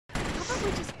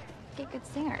we just get good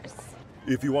singers.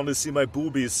 If you want to see my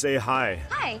boobies, say hi.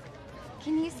 Hi.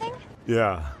 Can you sing?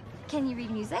 Yeah. Can you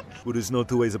read music? But there's no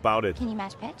two ways about it. Can you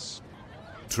match pitch?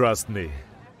 Trust me.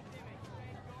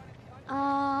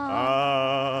 Run!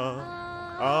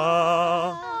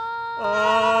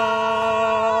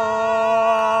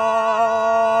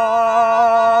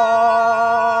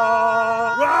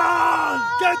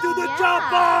 Get to the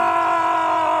chopper!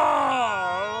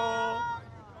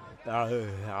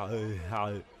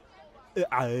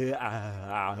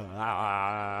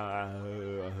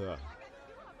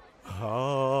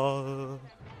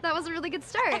 That was a really good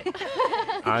start.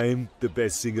 I'm the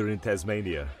best singer in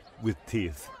Tasmania, with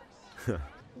teeth.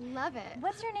 Love it.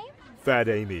 What's your name? Fat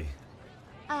Amy.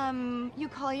 You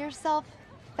call yourself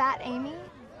Fat Amy?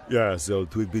 Yeah, so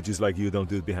twig bitches like you don't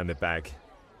do it behind the back.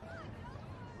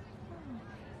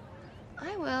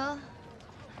 I will.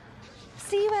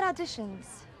 See you at auditions,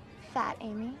 Fat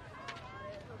Amy.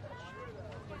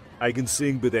 I can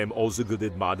sing, but I'm also good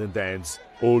at modern dance,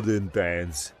 olden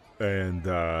dance, and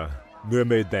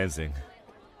mermaid dancing,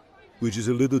 which is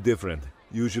a little different.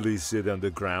 Usually sit on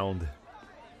the ground.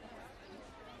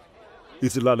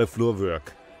 It's a lot of floor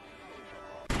work.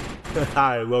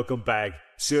 Hi, welcome back.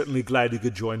 Certainly glad you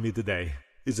could join me today.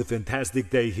 It's a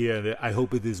fantastic day here, and I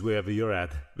hope it is wherever you're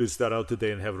at. Let's start out today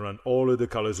and have run all of the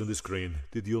colors on the screen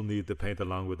that you'll need to paint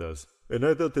along with us. And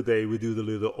I thought today we'd do the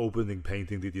little opening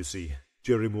painting that you see.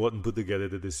 Jerry Morton put together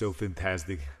that is so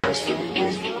fantastic.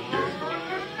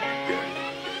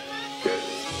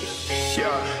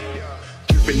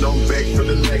 Keeping on back for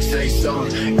the next say song.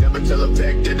 Never tell her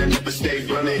back that I never stay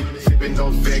running. Sipping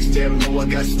on facts, damn, know I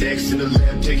got stacks in the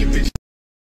lab, taking pictures.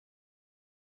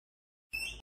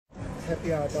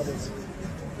 Happy hour doubles.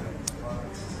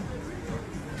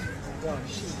 Wow,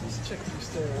 shit, this chick is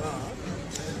still alive.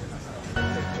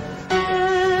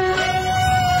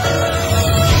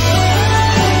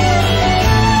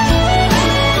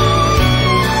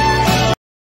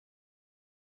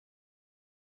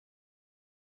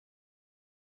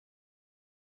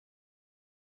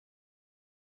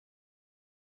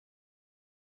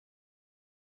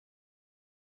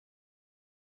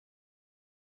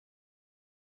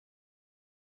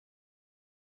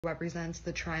 Represents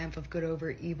the triumph of good over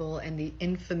evil and the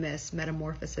infamous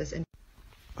metamorphosis.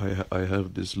 I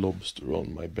have this lobster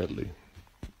on my belly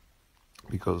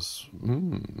because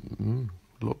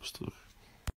lobster.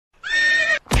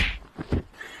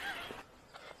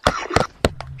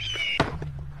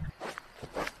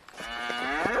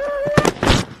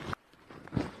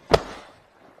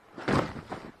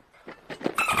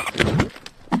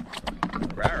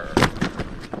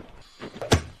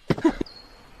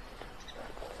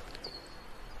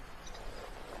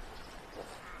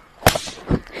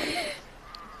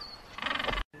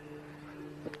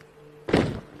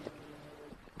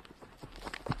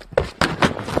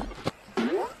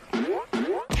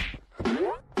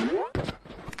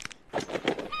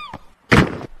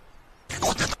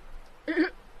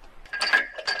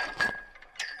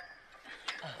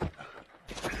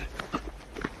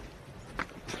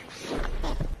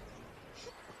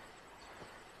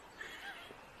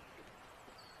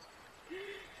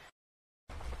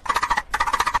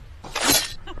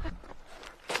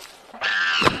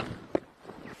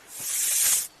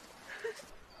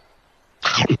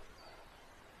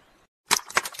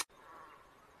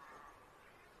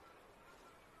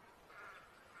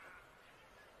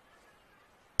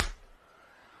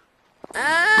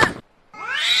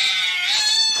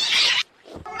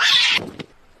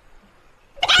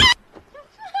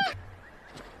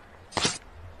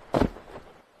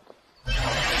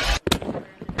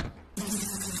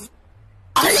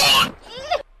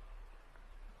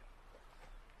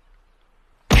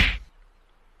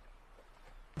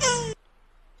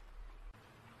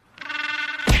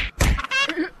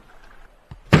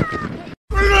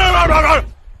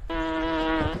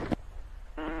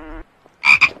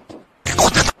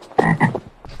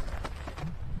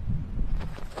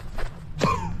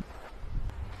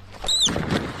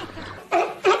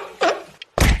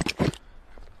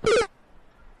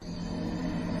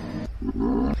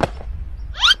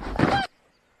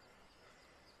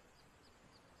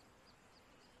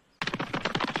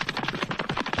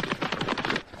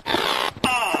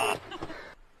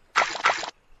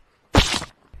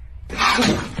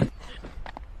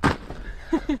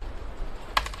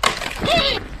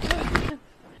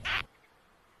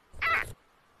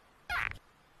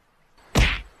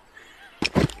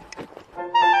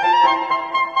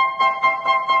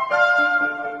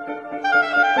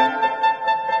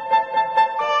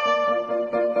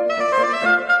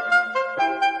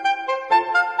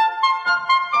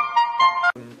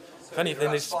 If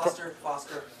anything, this Foster.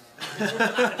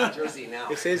 Jersey now.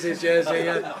 This is his jersey.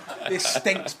 Yeah. This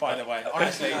stinks, by the way.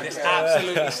 Honestly, this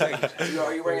absolutely stinks.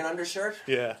 Are you wearing an undershirt?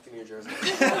 Yeah. Give me your jersey.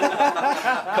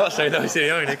 Can't say no to the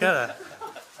owner, can I?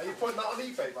 Are you putting that on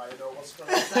eBay, Ryan, or what's going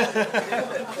on?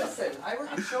 Listen, I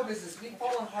work in show business. We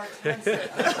fall on hard times.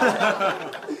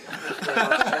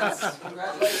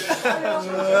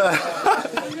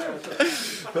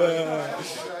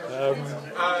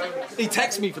 He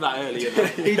texted me for that earlier.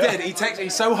 He did. He texted me.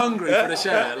 He's so hungry for the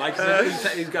shirt. Like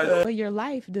he's going. But your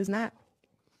life does not.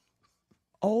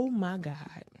 Oh my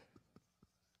God.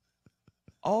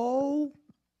 Oh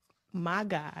my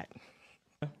God.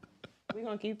 We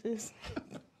gonna keep this?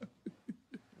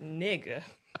 Nigga.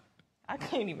 I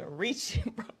can't even reach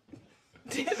it, bro.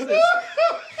 This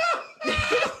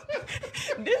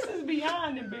is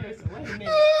beyond embarrassing. Wait a minute.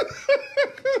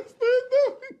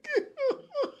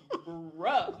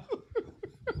 Bruh.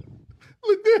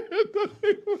 Look at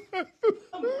that.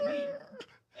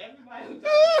 Everybody who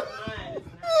does mine is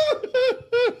not.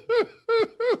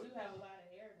 Have a lot of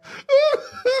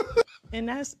hair. And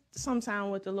that's sometimes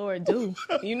what the Lord do,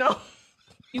 you know?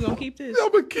 You gonna keep this?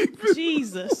 I'm gonna keep it.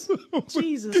 Jesus.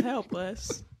 Jesus, help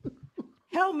us.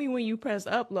 Help me when you press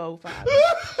upload, Father.